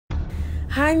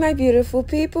Hi, my beautiful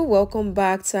people. Welcome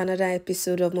back to another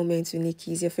episode of Momentwithnikky.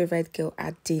 It's your favorite girl,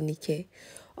 Nicosia.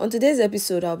 On today's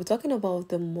episode, I'll be talking about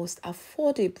the most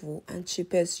affordable and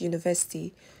cheapest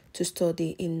university to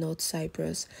study in North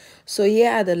Cyprus. So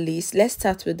here are the list. Let's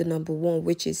start with the number one,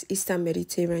 which is Eastern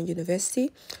Mediterranean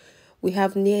University. We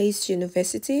have Near East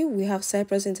University. We have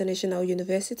Cyprus International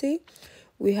University.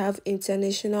 We have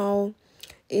International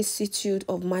Institute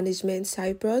of Management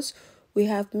Cyprus. We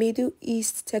have Middle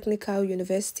East Technical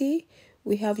University.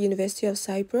 We have University of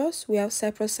Cyprus. We have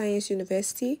Cyprus Science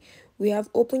University. We have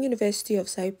Open University of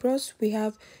Cyprus. We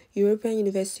have European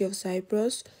University of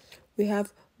Cyprus. We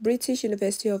have British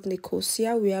University of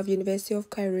Nicosia. We have University of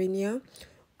Kyrenia.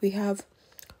 We have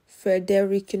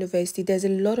Frederick University. There's a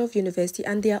lot of university,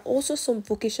 and there are also some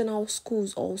vocational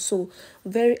schools also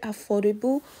very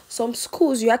affordable. Some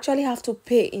schools you actually have to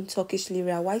pay in Turkish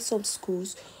lira, while some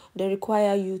schools they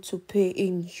require you to pay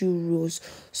in euros.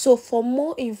 So for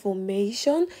more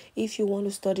information, if you want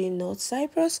to study in North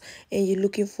Cyprus and you're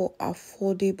looking for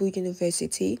affordable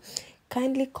university,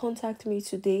 kindly contact me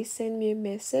today. Send me a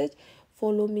message.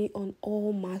 Follow me on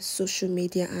all my social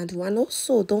media, and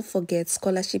also don't forget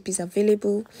scholarship is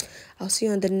available. I'll see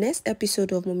you on the next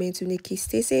episode of Momentwithnikky.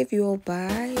 Stay safe, you all.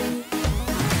 Bye.